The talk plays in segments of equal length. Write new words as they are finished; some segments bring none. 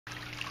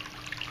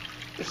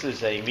This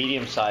is a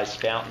medium-sized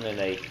fountain in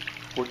a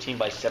 14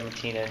 by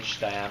 17 inch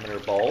diameter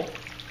bowl.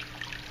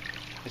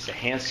 It's a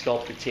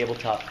hand-sculpted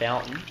tabletop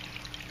fountain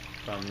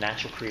from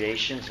Natural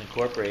Creations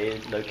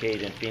Incorporated,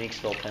 located in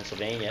Phoenixville,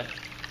 Pennsylvania.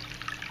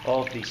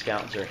 All of these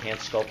fountains are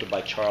hand-sculpted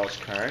by Charles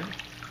Kern.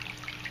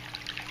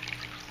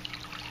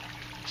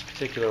 This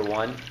particular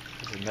one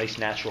has a nice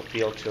natural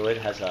feel to it.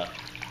 It has a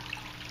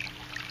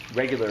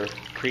regular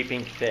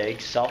creeping fig,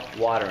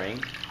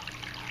 self-watering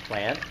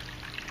plant.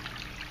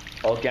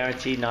 All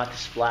guaranteed not to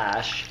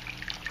splash.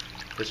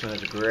 This one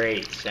has a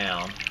great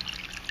sound.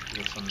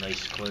 Get some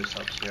nice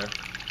close-ups here.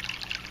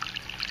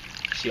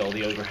 See all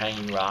the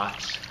overhanging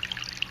rocks,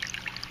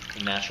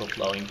 the natural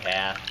flowing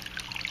path.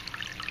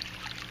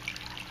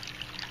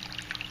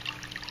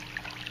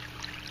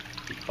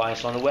 You can find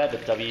us on the web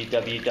at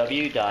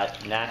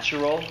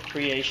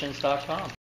www.naturalcreations.com.